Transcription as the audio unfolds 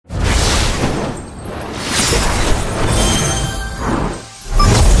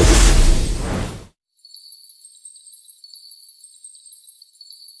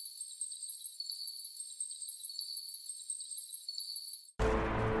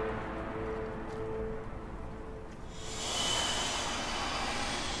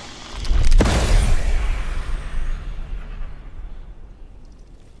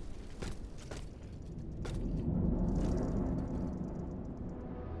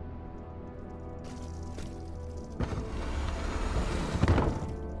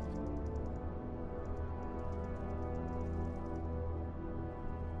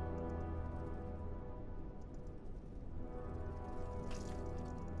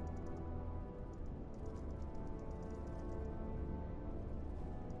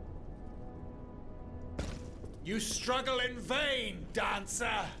You struggle in vain,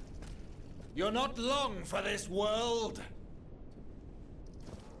 dancer! You're not long for this world!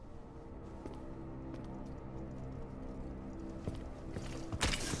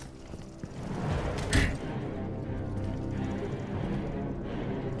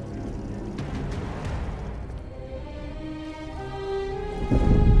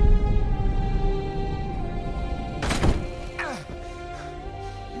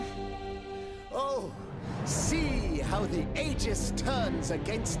 Turns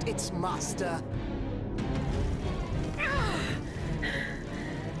against its master.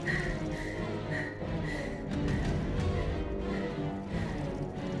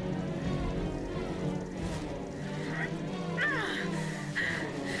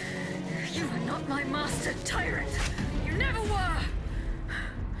 You are not my master, tyrant! You never were!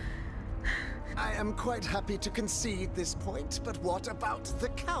 I am quite happy to concede this point, but what about the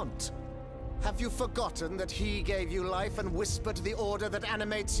Count? Have you forgotten that he gave you life and whispered the order that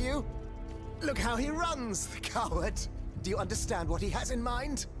animates you? Look how he runs, the coward! Do you understand what he has in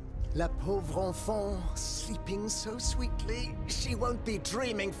mind? La pauvre enfant, sleeping so sweetly, she won't be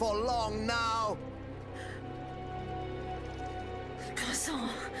dreaming for long now!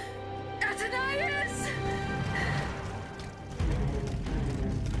 Croissant! Athenais!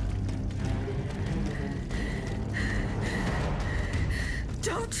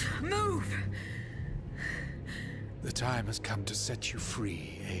 Don't move! The time has come to set you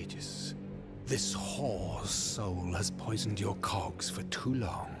free, Aegis. This whore's soul has poisoned your cogs for too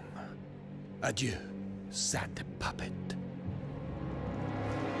long. Adieu, sad puppet.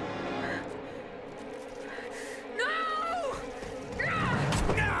 No!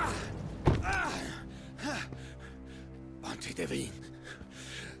 Bonté divine,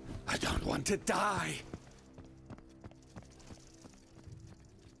 I don't want to die.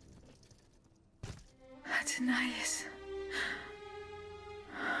 Athenais.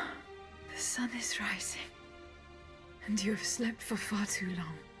 The sun is rising. And you have slept for far too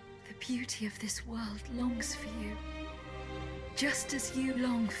long. The beauty of this world longs for you. Just as you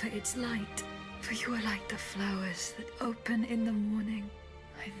long for its light. For you are like the flowers that open in the morning.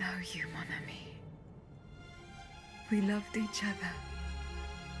 I know you, mon ami. We loved each other.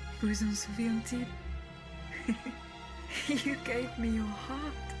 Vous en souvient-il? You gave me your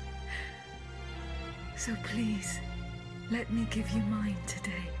heart. So please, let me give you mine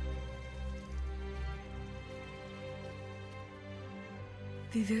today.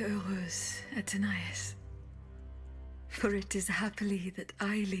 Vive heureuse, Athenais. For it is happily that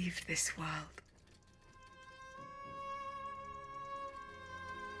I leave this world.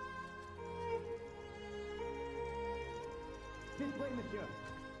 This way, monsieur.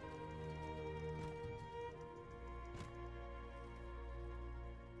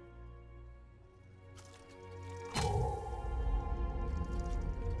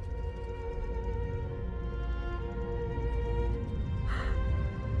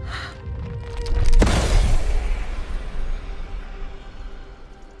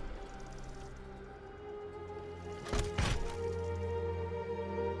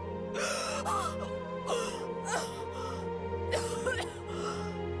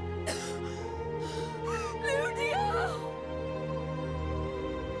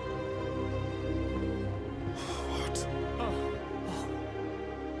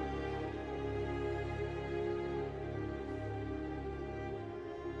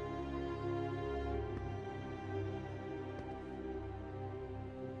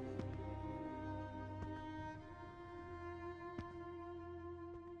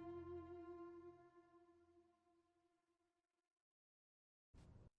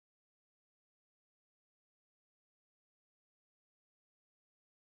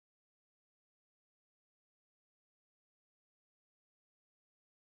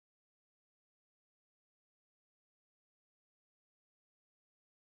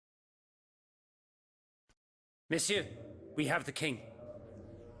 Monsieur, we have the king.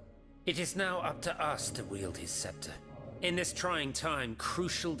 It is now up to us to wield his scepter. In this trying time,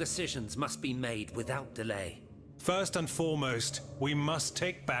 crucial decisions must be made without delay. First and foremost, we must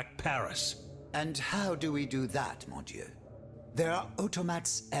take back Paris. And how do we do that, mon Dieu? There are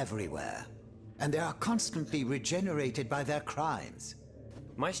automats everywhere, and they are constantly regenerated by their crimes.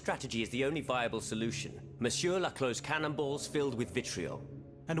 My strategy is the only viable solution. Monsieur Laclos' cannonballs filled with vitriol.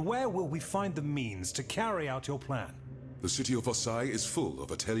 And where will we find the means to carry out your plan? The city of Versailles is full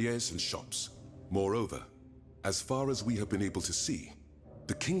of ateliers and shops. Moreover, as far as we have been able to see,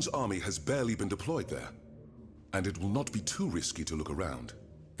 the king's army has barely been deployed there. And it will not be too risky to look around.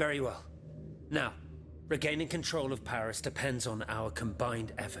 Very well. Now, regaining control of Paris depends on our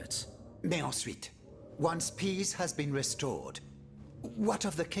combined efforts. Mais ensuite, Once peace has been restored, what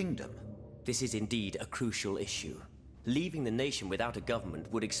of the kingdom? This is indeed a crucial issue. Leaving the nation without a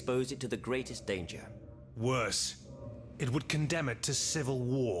government would expose it to the greatest danger. Worse, it would condemn it to civil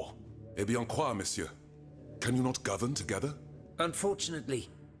war. Eh bien quoi, monsieur? Can you not govern together? Unfortunately,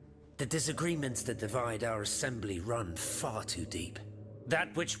 the disagreements that divide our assembly run far too deep.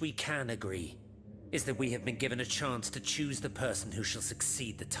 That which we can agree is that we have been given a chance to choose the person who shall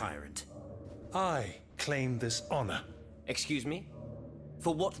succeed the tyrant. I claim this honor. Excuse me?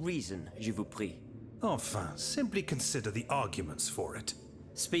 For what reason, je vous prie? Enfin, simply consider the arguments for it.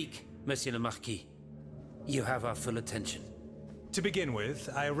 Speak, Monsieur le Marquis. You have our full attention. To begin with,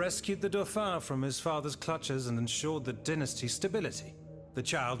 I rescued the Dauphin from his father's clutches and ensured the dynasty's stability. The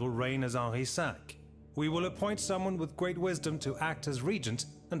child will reign as Henri V. We will appoint someone with great wisdom to act as regent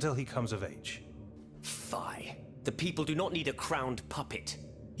until he comes of age. Fie. The people do not need a crowned puppet.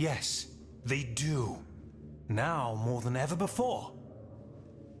 Yes, they do. Now more than ever before.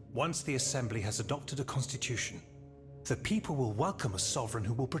 Once the Assembly has adopted a constitution, the people will welcome a sovereign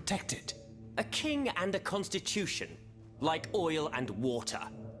who will protect it. A king and a constitution, like oil and water.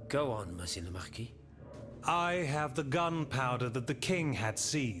 Go on, Monsieur le Marquis. I have the gunpowder that the king had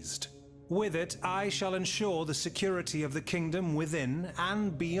seized. With it, I shall ensure the security of the kingdom within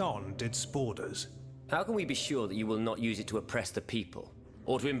and beyond its borders. How can we be sure that you will not use it to oppress the people,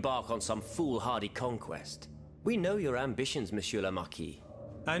 or to embark on some foolhardy conquest? We know your ambitions, Monsieur le Marquis.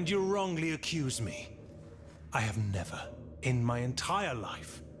 And you wrongly accuse me. I have never, in my entire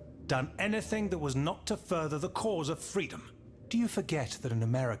life, done anything that was not to further the cause of freedom. Do you forget that in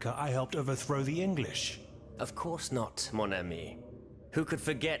America I helped overthrow the English? Of course not, mon ami. Who could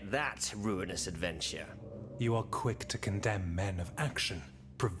forget that ruinous adventure? You are quick to condemn men of action,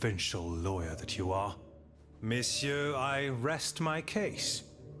 provincial lawyer that you are. Monsieur, I rest my case.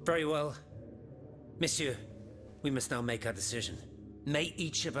 Very well. Monsieur, we must now make our decision. May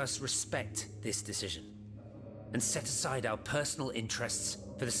each of us respect this decision, and set aside our personal interests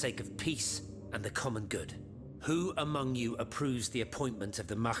for the sake of peace and the common good. Who among you approves the appointment of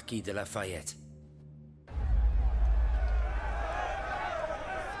the Marquis de la Fayette?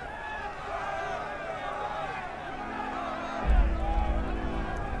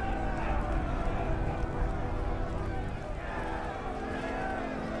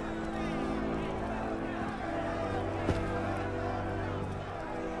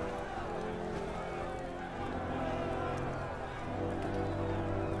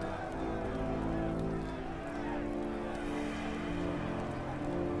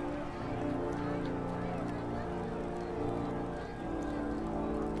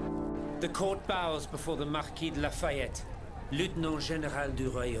 The court bows before the Marquis de la Fayette, lieutenant général du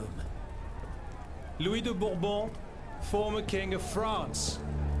royaume. Louis de Bourbon, former king of France,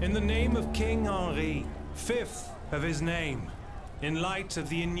 in the name of King Henri, fifth of his name, in light of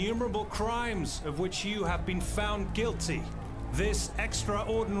the innumerable crimes of which you have been found guilty, this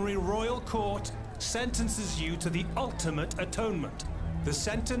extraordinary royal court sentences you to the ultimate atonement. The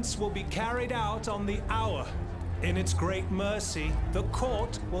sentence will be carried out on the hour. In its great mercy, the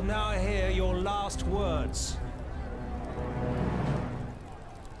court will now hear your last words.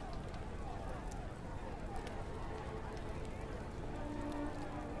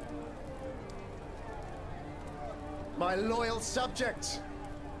 My loyal subjects,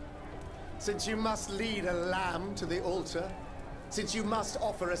 since you must lead a lamb to the altar, since you must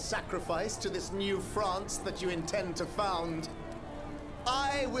offer a sacrifice to this new France that you intend to found,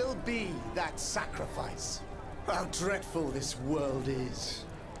 I will be that sacrifice. How dreadful this world is,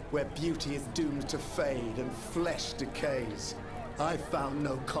 where beauty is doomed to fade and flesh decays. I found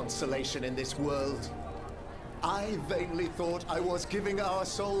no consolation in this world. I vainly thought I was giving our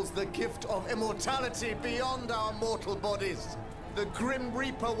souls the gift of immortality beyond our mortal bodies. The Grim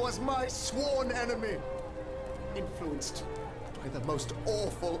Reaper was my sworn enemy. Influenced by the most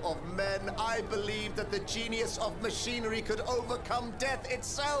awful of men, I believed that the genius of machinery could overcome death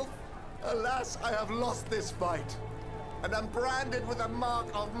itself. Alas, I have lost this fight, and am branded with the mark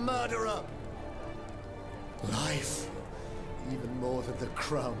of murderer. Life, even more than the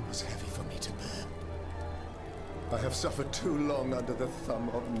crown, was heavy for me to bear. I have suffered too long under the thumb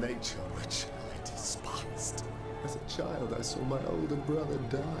of nature, which I despised. As a child, I saw my older brother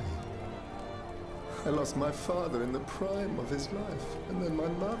die. I lost my father in the prime of his life, and then my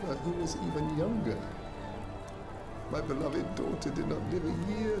mother, who was even younger. My beloved daughter did not live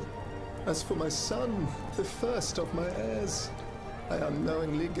a year. As for my son, the first of my heirs, I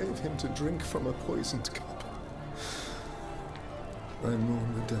unknowingly gave him to drink from a poisoned cup. I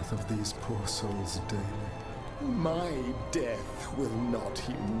mourn the death of these poor souls daily. My death will not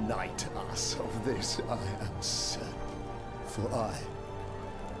unite us, of this I am certain. For I,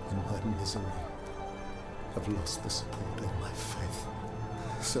 in my misery, have lost the support of my faith.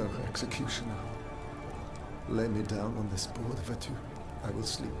 So, executioner, lay me down on this board of Vatu. I will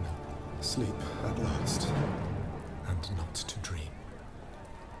sleep now. Sleep at last, and not to dream.